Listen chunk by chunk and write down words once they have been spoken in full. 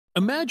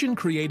Imagine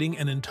creating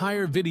an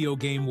entire video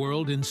game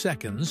world in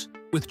seconds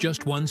with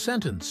just one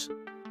sentence.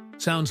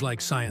 Sounds like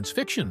science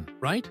fiction,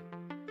 right?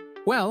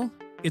 Well,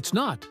 it's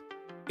not.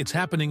 It's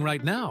happening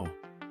right now.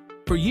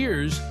 For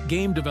years,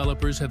 game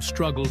developers have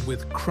struggled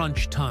with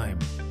crunch time,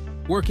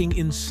 working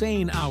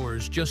insane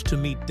hours just to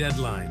meet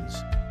deadlines.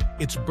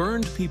 It's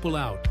burned people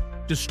out,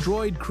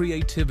 destroyed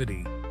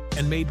creativity,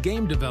 and made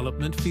game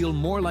development feel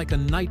more like a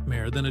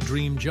nightmare than a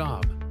dream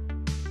job.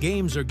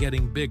 Games are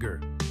getting bigger,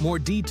 more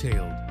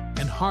detailed,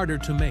 and harder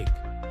to make.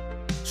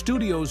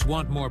 Studios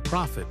want more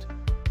profit,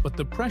 but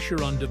the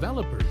pressure on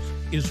developers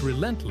is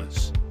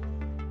relentless.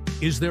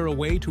 Is there a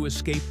way to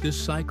escape this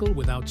cycle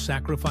without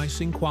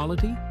sacrificing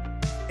quality?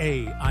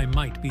 AI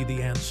might be the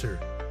answer.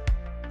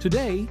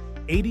 Today,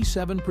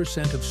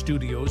 87% of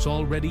studios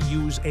already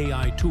use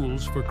AI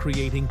tools for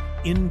creating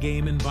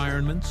in-game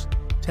environments,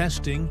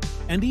 testing,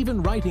 and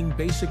even writing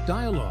basic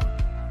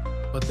dialogue.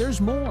 But there's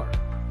more.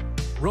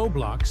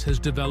 Roblox has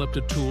developed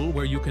a tool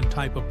where you can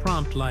type a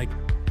prompt like,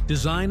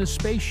 "Design a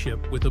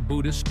spaceship with a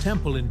Buddhist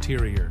temple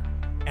interior."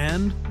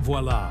 And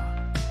voila!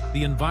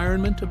 The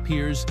environment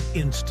appears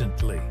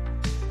instantly.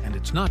 And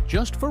it's not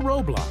just for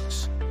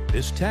Roblox.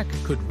 This tech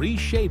could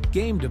reshape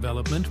game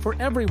development for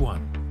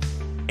everyone.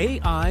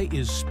 AI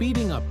is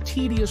speeding up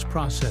tedious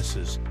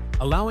processes,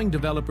 allowing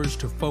developers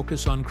to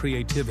focus on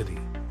creativity.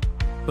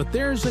 But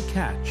there's a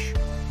catch.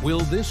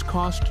 Will this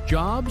cost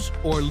jobs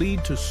or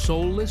lead to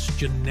soulless,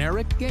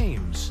 generic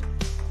games?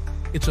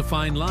 It's a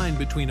fine line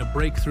between a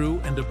breakthrough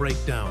and a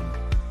breakdown.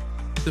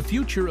 The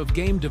future of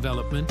game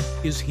development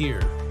is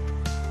here.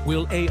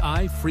 Will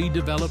AI free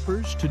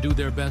developers to do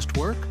their best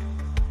work?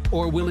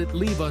 Or will it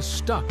leave us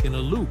stuck in a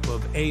loop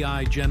of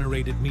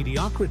AI-generated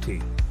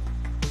mediocrity?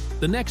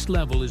 The next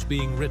level is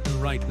being written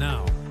right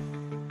now.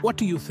 What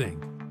do you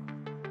think?